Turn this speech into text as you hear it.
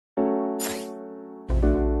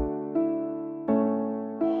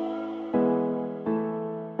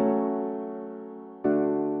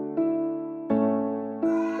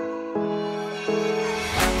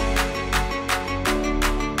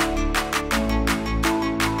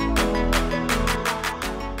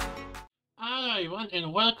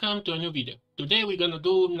and welcome to a new video. Today we're gonna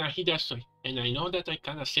do Nahida's story, and I know that I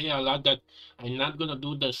kinda say a lot that I'm not gonna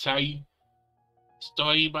do the side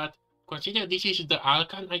story, but consider this is the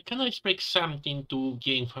Archon, I kinda expect something to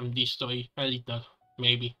gain from this story, a little,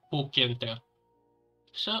 maybe, who can tell.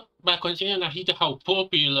 So, but consider Nahida how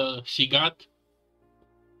popular she got,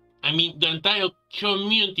 I mean the entire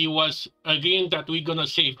community was agreeing that we're gonna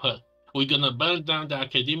save her. We're gonna burn down the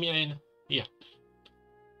academia and yeah.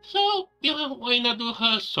 So, yeah, why not do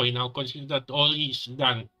her story now, consider that all is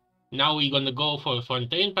done. Now we're gonna go for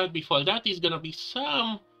Fontaine, but before that is gonna be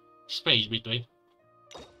some space between.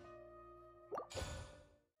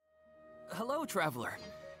 Hello, traveler.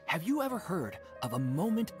 Have you ever heard of a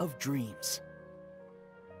moment of dreams?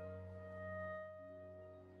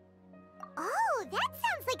 Oh, that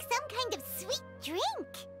sounds like some kind of sweet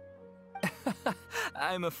drink.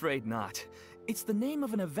 I'm afraid not. It's the name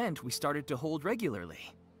of an event we started to hold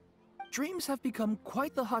regularly. Dreams have become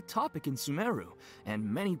quite the hot topic in Sumeru, and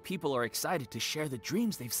many people are excited to share the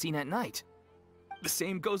dreams they've seen at night. The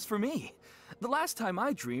same goes for me. The last time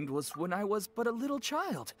I dreamed was when I was but a little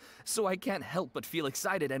child, so I can't help but feel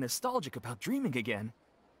excited and nostalgic about dreaming again.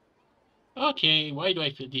 Okay, why do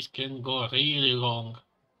I feel this can go really wrong?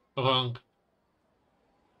 Wrong.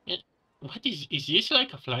 Eh, what is this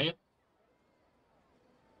like a flyer?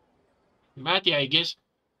 But yeah, I guess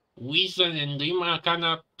Wisdom and Dream are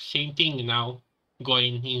kinda same thing now,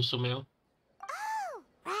 going in Sumeru. Oh,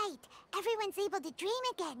 right. Everyone's able to dream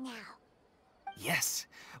again now. Yes,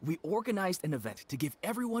 we organized an event to give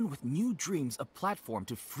everyone with new dreams a platform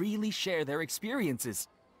to freely share their experiences.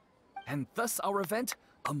 And thus our event,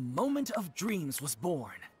 A Moment of Dreams, was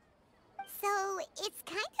born. So, it's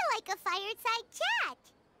kind of like a fireside chat.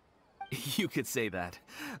 You could say that.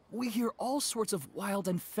 We hear all sorts of wild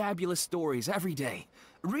and fabulous stories every day.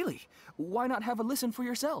 Really, why not have a listen for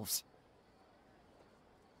yourselves?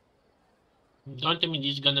 Don't tell me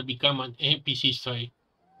this is gonna become an NPC story.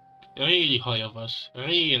 Really, Hoyovers.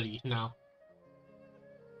 Really, now.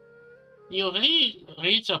 You really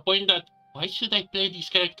reach a point that why should I play this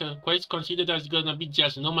character? Quest considered as gonna be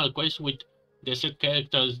just normal quest with the set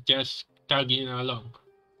characters just tagging along.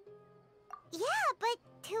 Yeah, but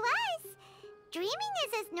to us, dreaming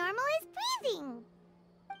is as normal as breathing.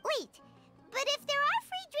 Wait, but if there are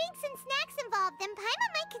free drinks and snacks involved, then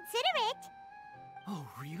Paimon might consider it. Oh,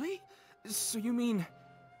 really? So you mean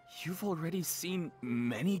you've already seen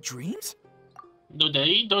many dreams? Do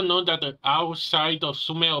they don't know that outside of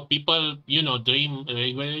Sumeru people, dream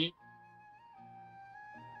regularly?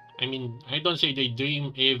 I mean, I don't say they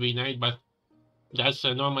dream every night, but that's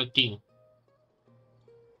a normal thing.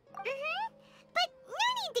 But no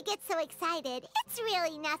need to get so excited. It's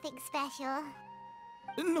really nothing special.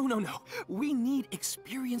 No. We need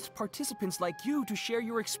experienced participants like you to share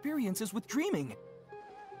your experiences with dreaming.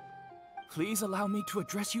 Please allow me to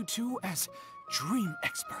address you two as dream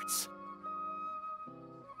experts.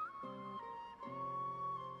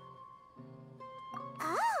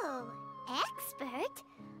 Oh, expert?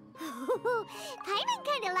 Paimon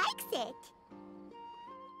kinda likes it.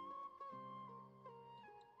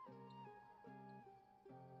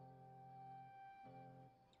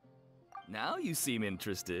 Now you seem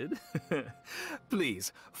interested.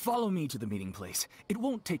 Please, follow me to the meeting place. It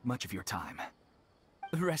won't take much of your time.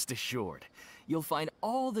 Rest assured, you'll find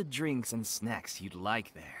all the drinks and snacks you'd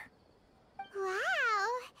like there. Wow,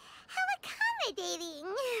 how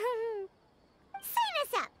accommodating. Sign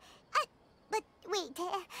us up. But wait,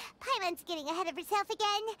 Paimon's getting ahead of herself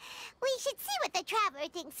again. We should see what the traveler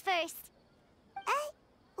thinks first.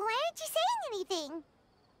 Why aren't you saying anything?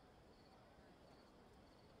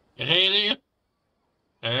 Really?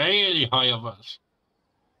 Really, Hoyovers.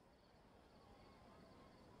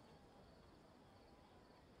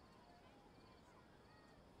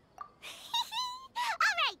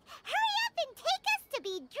 All right, hurry up and take us to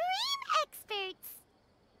be dream experts.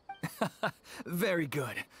 Very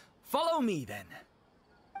good. Follow me then.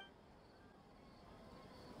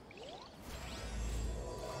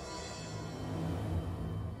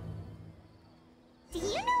 Do you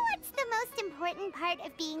know what's the most important part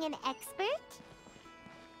of being an expert?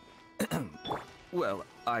 Well,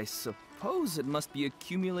 I suppose it must be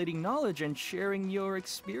accumulating knowledge and sharing your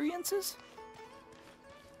experiences?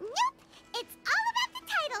 Nope! It's all about the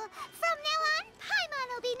title! From now on, Paimon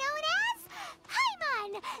will be known as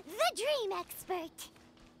Paimon, the Dream Expert!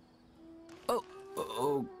 Oh,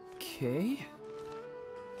 okay.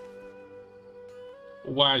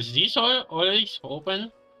 Was this always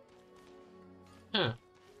open? Huh.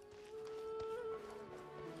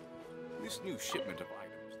 This new shipment of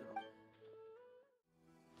items,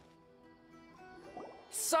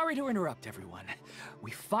 Sorry to interrupt, everyone.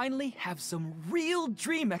 We finally have some real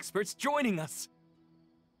dream experts joining us.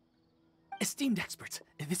 Esteemed experts,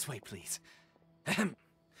 this way, please. Ahem.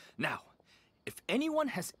 Now, if anyone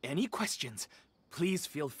has any questions, please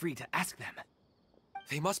feel free to ask them.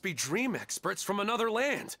 They must be dream experts from another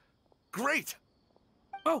land. Great!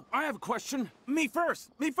 Oh, I have a question. Me first!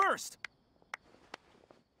 Me first!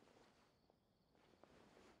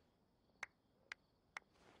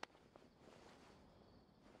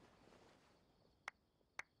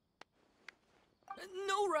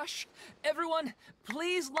 No rush. Everyone,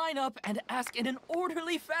 please line up and ask in an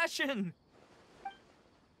orderly fashion.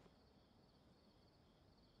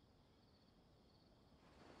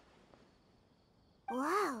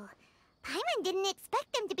 Whoa. Paimon didn't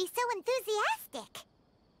expect them to be so enthusiastic.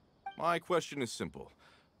 My question is simple.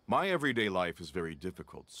 My everyday life is very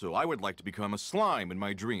difficult, so I would like to become a slime in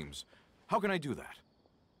my dreams. How can I do that?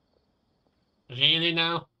 Really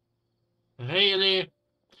now? Really?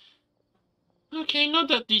 Okay, not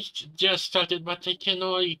that this just started, but I can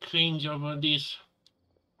already cringe over this.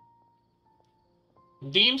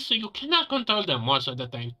 Dreams, you cannot control them most of the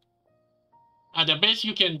time. At the best,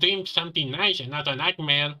 you can dream something nice and not a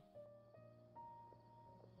nightmare.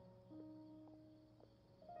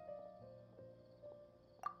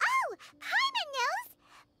 Oh, Paimon knows!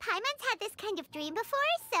 Paimon's had this kind of dream before,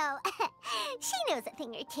 so she knows a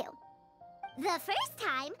thing or two. The first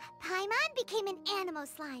time, Paimon became an animal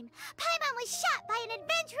slime. Paimon was shot by an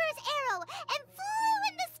adventurer's arrow and flew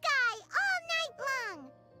in the sky all night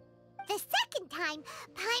long. The second time,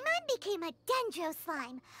 Paimon became a dendro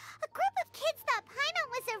slime. A group of kids thought Paimon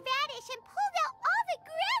was a radish and pulled out all the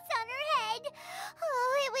grass on her head.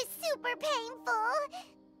 Oh, it was super painful.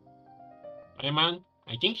 Paimon,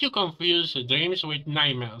 I think you confuse dreams with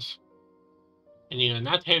nightmares. And you're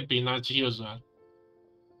not happy, not usual.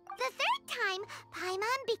 The third time,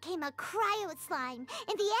 Paimon became a cryo slime.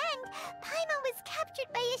 In the end, Paimon was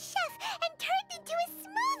captured by a chef and turned into a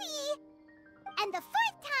smoothie. And the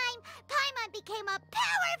fourth time, Paimon became a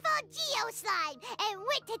powerful Geo slime and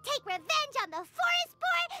went to take revenge on the forest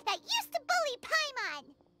boar that used to bully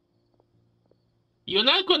Paimon. You're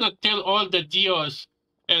not gonna tell all the Geos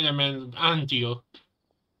elements, aren't you?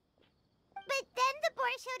 But then the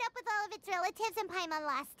boar showed up with all of its relatives and Paimon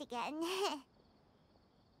lost again.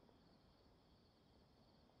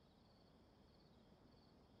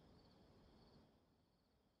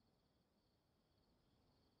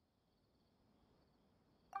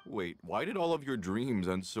 Wait, why did all of your dreams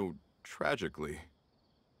end so tragically?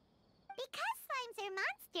 Because slimes are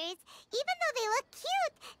monsters, even though they look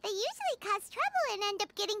cute, they usually cause trouble and end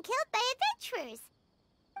up getting killed by adventurers.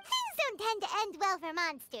 Things don't tend to end well for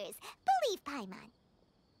monsters. Believe Paimon.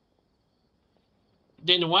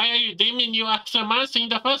 Then why are you dreaming you as a monster in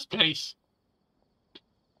the first place?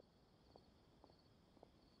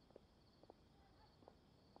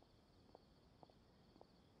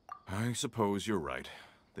 I suppose you're right.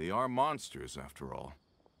 They are monsters, after all.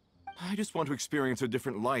 I just want to experience a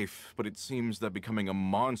different life, but it seems that becoming a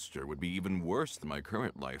monster would be even worse than my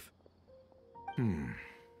current life.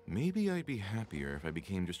 Maybe I'd be happier if I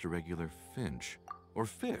became just a regular finch. Or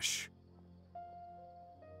fish.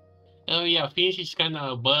 Oh yeah, fish is kind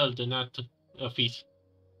of a bird, not a fish.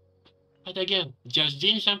 But again, just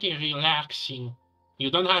doing something relaxing. You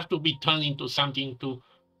don't have to be turned into something to...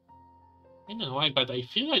 I don't know why, but I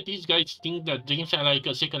feel like these guys think that dreams are like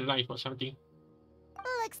a second life or something.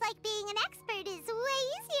 Looks like being an expert is way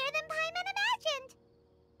easier than Paimon imagined.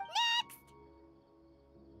 Next!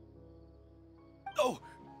 Oh,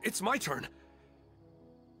 it's my turn.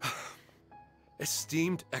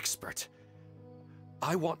 Esteemed expert,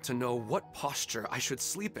 I want to know what posture I should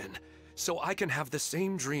sleep in so I can have the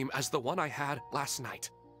same dream as the one I had last night.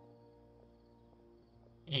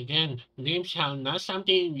 Again, dreams are not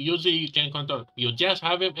something usually you can control. You just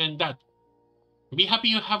have them and that. Be happy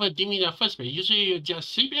you have a dream in the first place. Usually you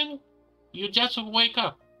just sleep and you just wake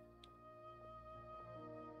up.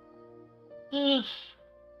 I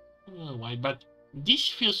don't know why, but this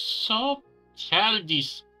feels so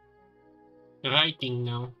childish writing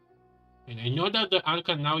now. And I know that the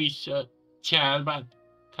Archon now is a child, but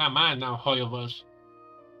come on now, Hoyoverse.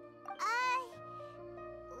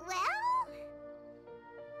 Well...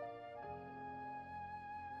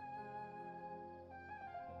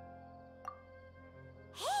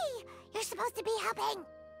 Hey, you're supposed to be helping.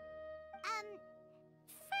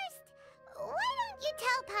 First, why don't you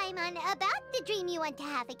tell Paimon about the dream you want to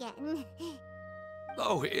have again?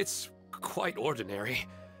 Oh, it's quite ordinary.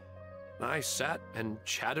 I sat and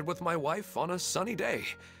chatted with my wife on a sunny day,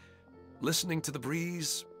 listening to the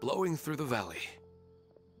breeze blowing through the valley.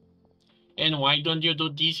 And why don't you do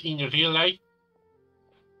this in real life?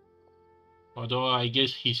 Although I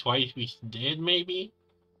guess his wife is dead, maybe?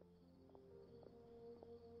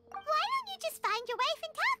 Why don't you just find your wife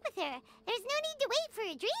and talk with her? There's no need to wait for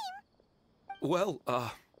a dream. Well,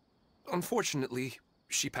 unfortunately,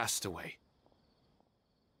 she passed away.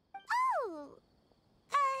 Oh,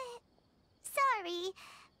 sorry.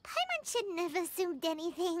 Paimon shouldn't have assumed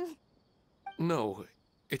anything. No,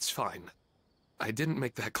 it's fine. I didn't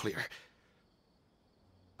make that clear.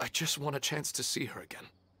 I just want a chance to see her again.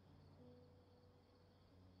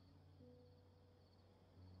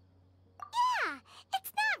 Yeah,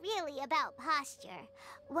 it's not really about posture.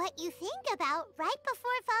 What you think about right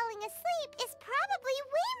before falling asleep is probably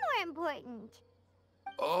way more important.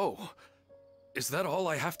 Oh, is that all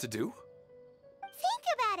I have to do? Think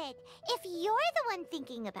about it. If you're the one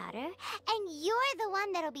thinking about her, and you're the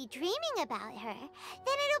one that'll be dreaming about her,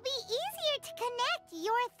 then it'll be easier to connect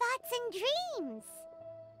your thoughts and dreams.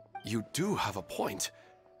 You do have a point.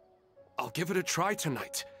 I'll give it a try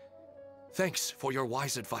tonight. Thanks for your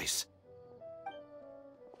wise advice.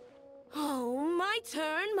 Oh, my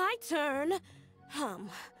turn, my turn.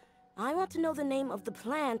 I want to know the name of the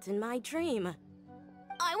plant in my dream.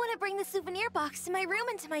 I want to bring the souvenir box to my room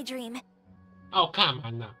into my dream. Oh, come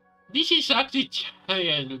on now. This is actually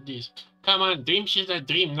childish. Come on, dreams is a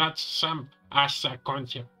dream, not some Asa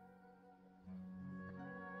concept.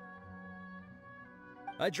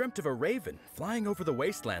 I dreamt of a raven flying over the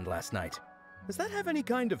wasteland last night. Does that have any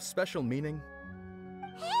kind of special meaning?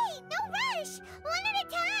 Hey, no rush! One at a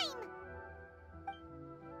time!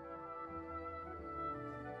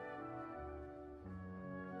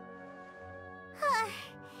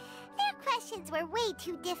 Their questions were way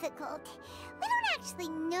too difficult. We don't actually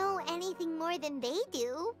know anything more than they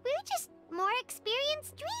do. We're just more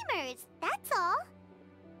experienced dreamers, that's all.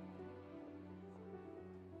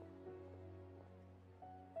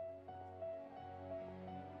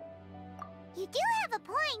 You do have a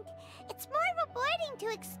point. It's more rewarding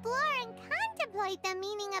to explore and contemplate the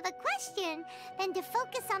meaning of a question than to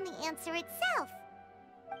focus on the answer itself.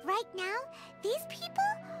 Right now, these people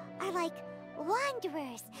are like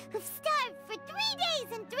wanderers who've starved for 3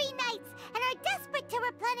 days and 3 nights and are desperate to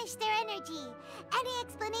replenish their energy. Any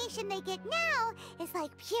explanation they get now is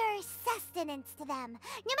like pure sustenance to them,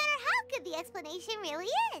 no matter how good the explanation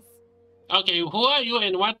really is. Okay, who are you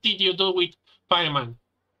and what did you do with Paimon?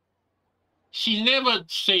 She never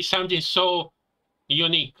say something so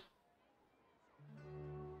unique.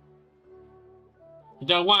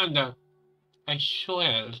 The one that, I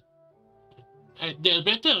swear, they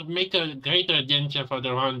better make a greater Genshin for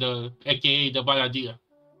the Wonder, aka the Baladia.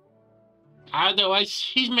 Otherwise,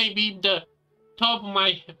 she may be the top of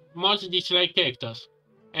my most disliked characters.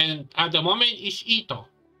 And at the moment, it's Ito.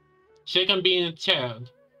 Second being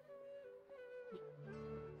Child.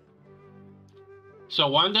 So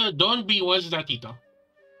Wanda, don't be worse than Ito.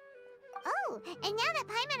 Oh, and now that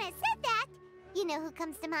Paimon has said that, you know who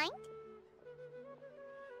comes to mind?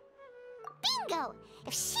 Bingo!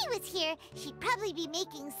 If she was here, she'd probably be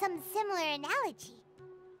making some similar analogy.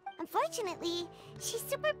 Unfortunately, she's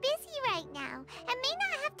super busy right now, and may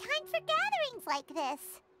not have time for gatherings like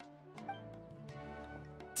this.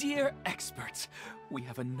 Dear experts, we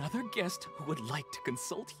have another guest who would like to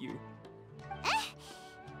consult you.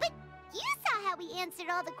 But you saw how we answered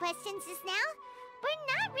all the questions just now. We're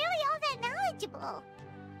not really all that knowledgeable.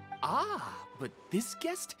 Ah, but this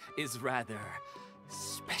guest is rather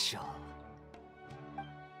special.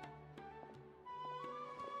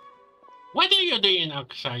 What are you doing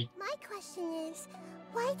outside? My question is,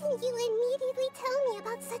 why didn't you immediately tell me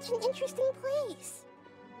about such an interesting place?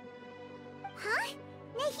 Huh?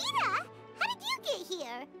 Nahida? How did you get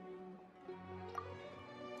here?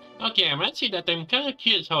 Okay, I might say that I'm kind of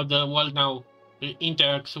curious how the world now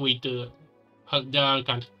interacts with the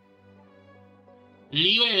Archon.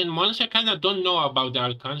 Leo and Monse kind of don't know about the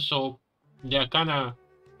Archon, so they're kind of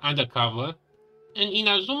undercover. And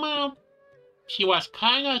Inazuma, she was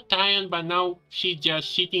kind of tired, but now she's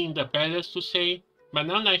just sitting in the palace to say. But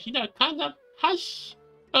now Nahida kind of has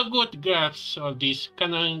a good grasp of this,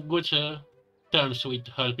 kind of good terms with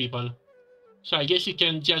her people. So I guess she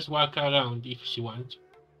can just walk around if she wants.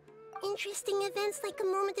 Interesting events like a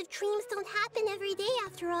moment of dreams don't happen every day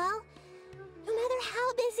after all. No matter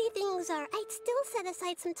how busy things are, I'd still set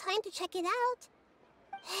aside some time to check it out.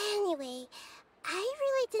 Anyway, I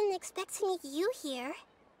really didn't expect to meet you here.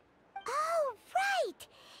 Oh, right!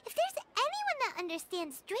 If there's anyone that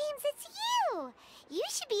understands dreams, it's you! You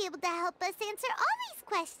should be able to help us answer all these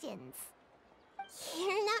questions.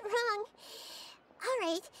 You're not wrong.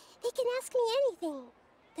 Alright, they can ask me anything.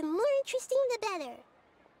 The more interesting, the better.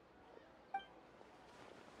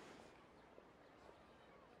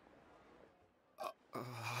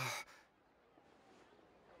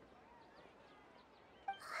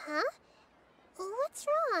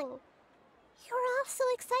 so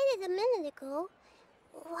excited a minute ago.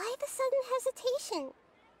 Why the sudden hesitation?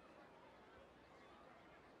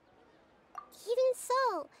 Even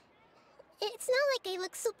so, it's not like I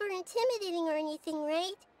look super intimidating or anything,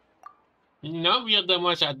 right? No, we are the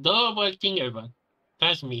most adorable thing ever.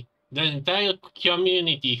 Trust me, the entire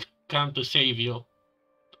community come to save you.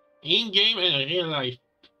 In-game and in real life.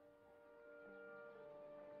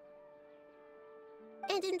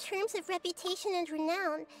 And in terms of reputation and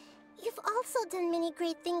renown, you've also done many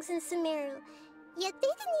great things in Sumeru, yet they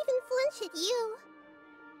didn't even flinch at you.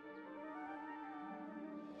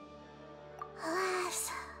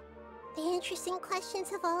 Alas, the interesting questions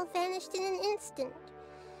have all vanished in an instant.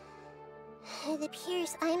 It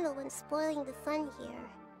appears I'm the one spoiling the fun here.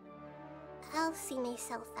 I'll see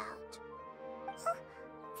myself out. Oh,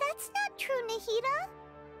 that's not true, Nahida.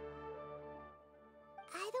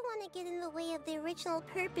 I don't want to get in the way of the original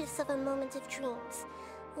purpose of a Moment of Dreams,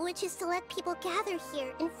 which is to let people gather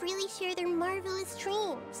here and freely share their marvelous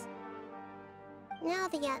dreams. Now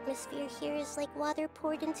the atmosphere here is like water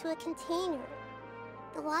poured into a container.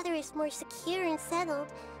 The water is more secure and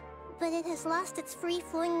settled, but it has lost its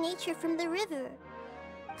free-flowing nature from the river.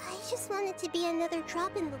 I just want it to be another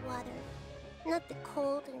drop in the water, not the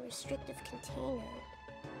cold and restrictive container.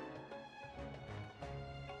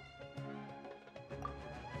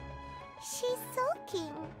 She's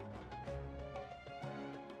sulking.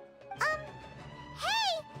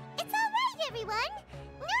 Hey! It's alright, everyone!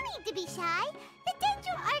 No need to be shy. The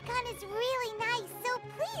Dendro Archon is really nice, so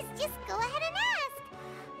please just go ahead and ask.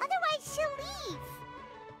 Otherwise, she'll leave.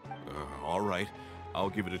 All right. I'll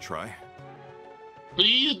give it a try.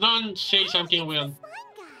 Please don't say something weird.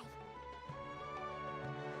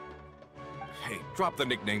 Hey, drop the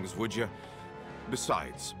nicknames, would you?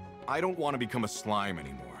 Besides, I don't want to become a slime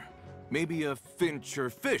anymore. Maybe a finch or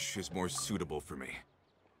fish is more suitable for me.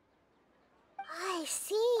 I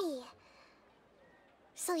see.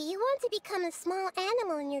 So you want to become a small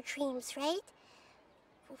animal in your dreams, right?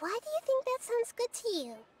 Why do you think that sounds good to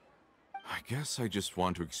you? I guess I just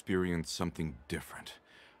want to experience something different.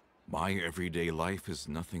 My everyday life is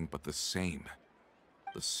nothing but the same.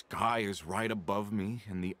 The sky is right above me,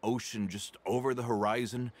 and the ocean just over the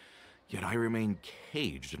horizon, yet I remain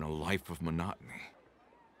caged in a life of monotony.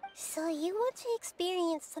 So you want to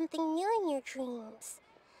experience something new in your dreams?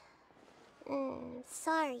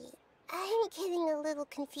 Sorry. I'm getting a little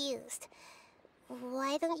confused.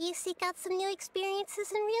 Why don't you seek out some new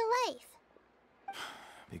experiences in real life?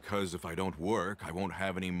 Because if I don't work, I won't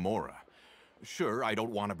have any mora. Sure, I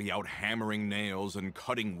don't want to be out hammering nails and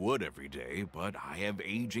cutting wood every day, but I have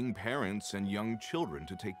aging parents and young children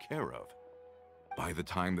to take care of. By the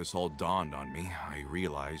time this all dawned on me, I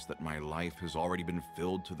realized that my life has already been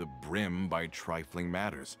filled to the brim by trifling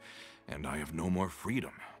matters, and I have no more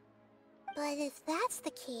freedom. But if that's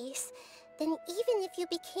the case, then even if you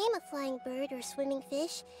became a flying bird or swimming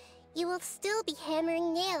fish, you will still be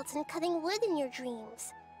hammering nails and cutting wood in your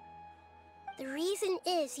dreams. The reason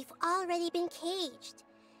is you've already been caged.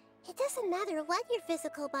 It doesn't matter what your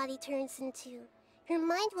physical body turns into. Your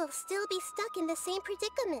mind will still be stuck in the same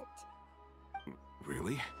predicament.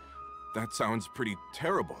 Really? That sounds pretty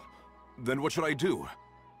terrible. Then what should I do?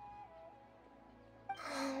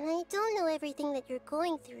 I don't know everything that you're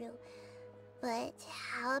going through, but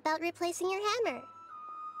how about replacing your hammer?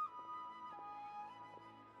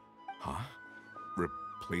 Huh?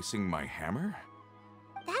 Replacing my hammer?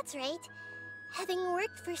 That's right. Having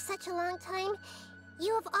worked for such a long time,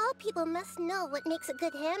 you of all people must know what makes a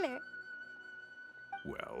good hammer.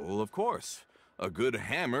 Well, of course. A good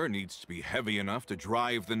hammer needs to be heavy enough to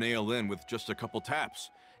drive the nail in with just a couple taps,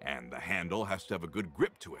 and the handle has to have a good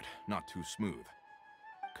grip to it, not too smooth.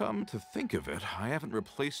 Come to think of it, I haven't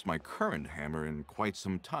replaced my current hammer in quite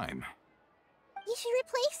some time. You should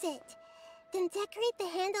replace it. Then decorate the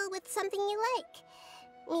handle with something you like.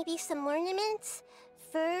 Maybe some ornaments,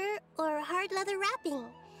 fur, or hard leather wrapping.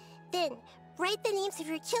 Then, write the names of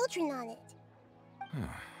your children on it.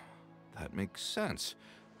 That makes sense.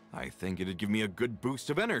 I think it'd give me a good boost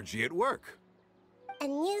of energy at work. A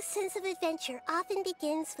new sense of adventure often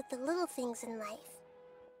begins with the little things in life.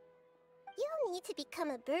 You don't need to become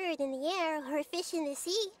a bird in the air or a fish in the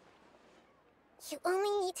sea. You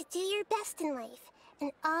only need to do your best in life,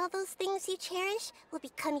 and all those things you cherish will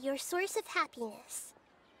become your source of happiness.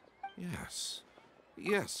 Yes.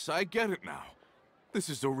 Yes, I get it now. This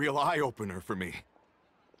is a real eye-opener for me.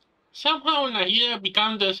 Somehow Nahida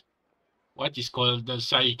become the what is called the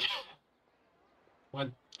psych.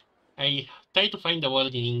 What I try to find the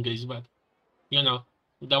word in English, but you know,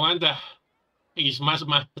 the one that is much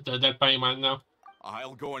master that Paimon now.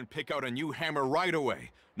 I'll go and pick out a new hammer right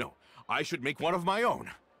away. No, I should make one of my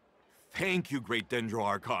own. Thank you, Great Dendro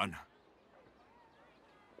Archon.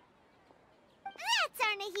 That's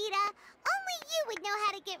our Nahida. Only you would know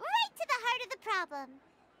how to get right to the heart of the problem.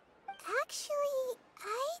 Actually,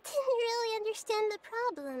 I didn't really understand the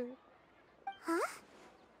problem. Huh?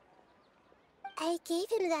 I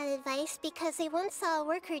gave him that advice because I once saw a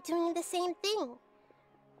worker doing the same thing.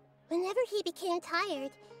 Whenever he became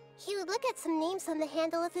tired, he would look at some names on the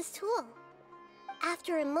handle of his tool.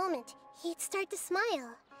 After a moment, he'd start to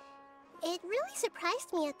smile. It really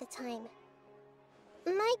surprised me at the time.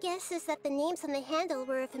 My guess is that the names on the handle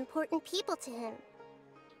were of important people to him.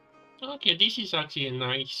 Okay, this is actually a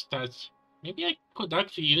nice touch. Maybe I could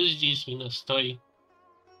actually use this in a story.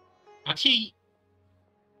 Actually,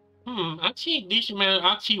 actually this may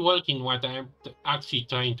actually work in what I'm actually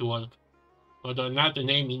trying to work. Although not the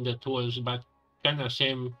name in the tools, but kind of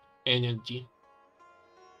same energy.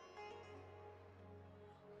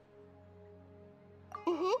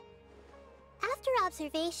 After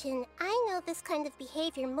observation, I know this kind of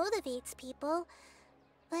behavior motivates people.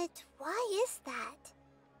 But why is that?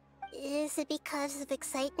 Is it because of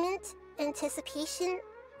excitement, anticipation,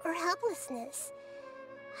 or helplessness?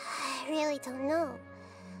 I really don't know.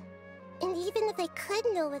 And even if I could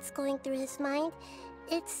know what's going through his mind,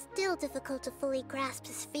 it's still difficult to fully grasp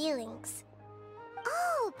his feelings.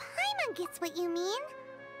 Oh, Paimon gets what you mean.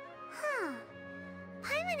 Huh.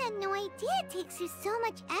 Paimon had no idea it takes you so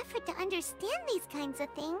much effort to understand these kinds of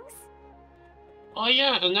things. Oh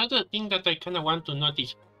yeah, another thing that I kind of want to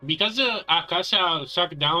notice. Because Akasha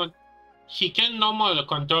sucked down, she can no more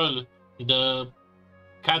control the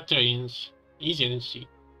Catherine's, isn't she?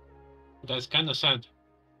 That's kind of sad.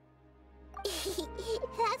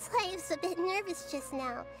 That's why I was a bit nervous just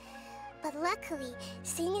now. But luckily,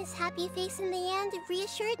 seeing his happy face in the end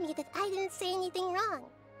reassured me that I didn't say anything wrong.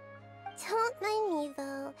 Don't mind me,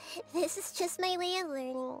 though. This is just my way of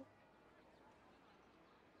learning.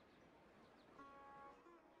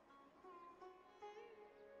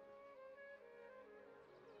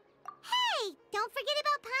 Hey! Don't forget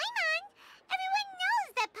about Paimon! Everyone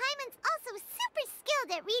knows that Paimon's also super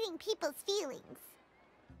skilled at reading people's feelings.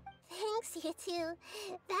 Thanks, you two.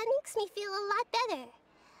 That makes me feel a lot better.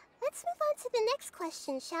 Let's move on to the next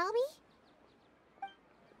question, shall we?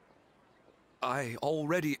 I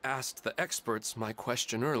already asked the experts my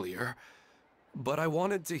question earlier, but I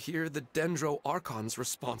wanted to hear the Dendro Archon's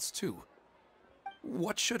response too.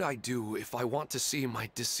 What should I do if I want to see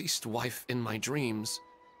my deceased wife in my dreams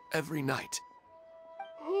every night?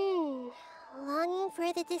 Longing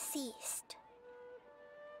for the deceased.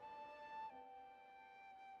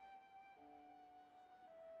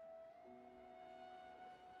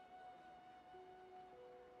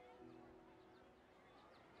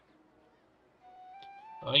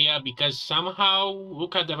 Oh yeah, because somehow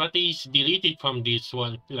Ukadabati is deleted from this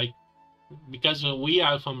world. Like, because we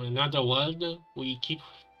are from another world, we keep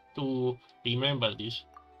to remember this.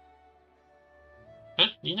 Huh?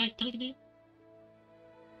 Didn't I click it?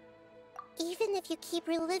 Even if you keep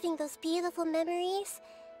reliving those beautiful memories,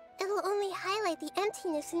 it'll only highlight the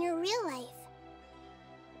emptiness in your real life.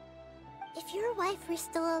 If your wife were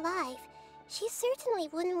still alive, she certainly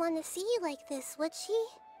wouldn't want to see you like this, would she?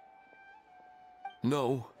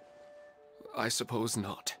 No, I suppose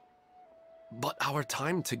not. But our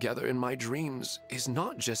time together in my dreams is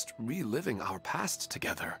not just reliving our past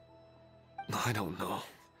together. I don't know.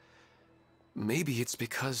 Maybe it's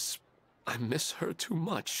because I miss her too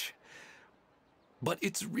much. But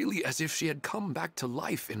it's really as if she had come back to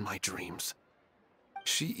life in my dreams.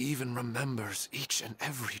 She even remembers each and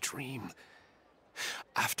every dream.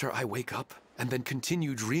 After I wake up and then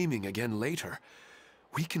continue dreaming again later,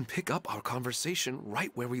 we can pick up our conversation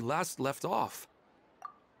right where we last left off.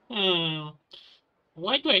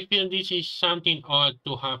 Why do I feel this is something odd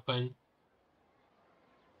to happen?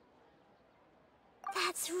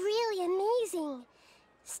 That's really amazing.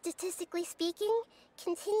 Statistically speaking,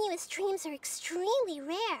 continuous dreams are extremely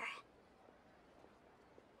rare.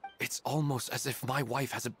 It's almost as if my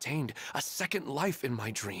wife has obtained a second life in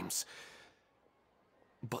my dreams.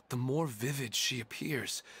 But the more vivid she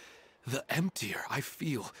appears, the emptier I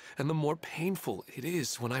feel, and the more painful it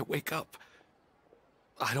is when I wake up.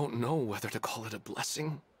 I don't know whether to call it a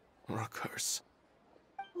blessing or a curse.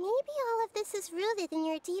 Maybe all of this is rooted in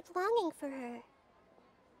your deep longing for her.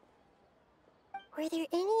 Were there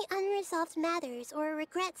any unresolved matters or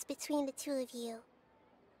regrets between the two of you?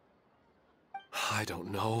 I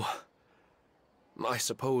don't know. I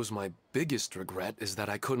suppose my biggest regret is that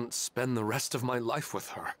I couldn't spend the rest of my life with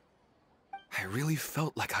her. I really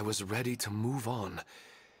felt like I was ready to move on.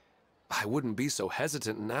 I wouldn't be so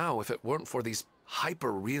hesitant now if it weren't for these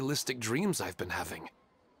hyper-realistic dreams I've been having.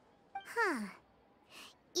 Huh.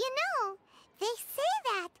 You know, they say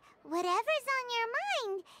that whatever's on your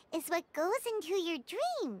mind is what goes into your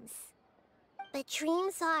dreams. But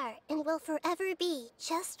dreams are, and will forever be,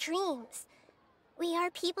 just dreams. We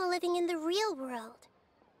are people living in the real world.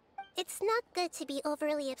 It's not good to be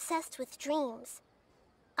overly obsessed with dreams.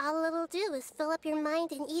 All it'll do is fill up your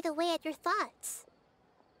mind and eat away at your thoughts.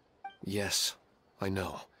 Yes, I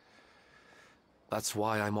know. That's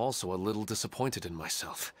why I'm also a little disappointed in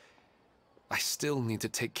myself. I still need to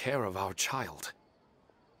take care of our child.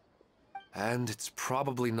 And it's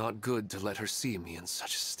probably not good to let her see me in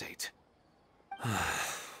such a state.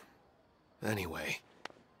 Anyway,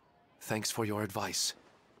 thanks for your advice,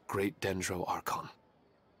 Great Dendro Archon.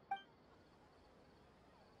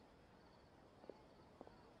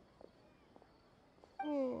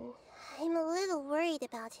 I'm a little worried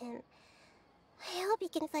about him. I hope he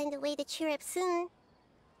can find a way to cheer up soon.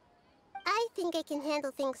 I think I can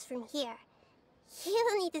handle things from here. You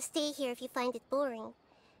don't need to stay here if you find it boring.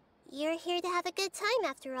 You're here to have a good time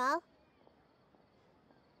after all.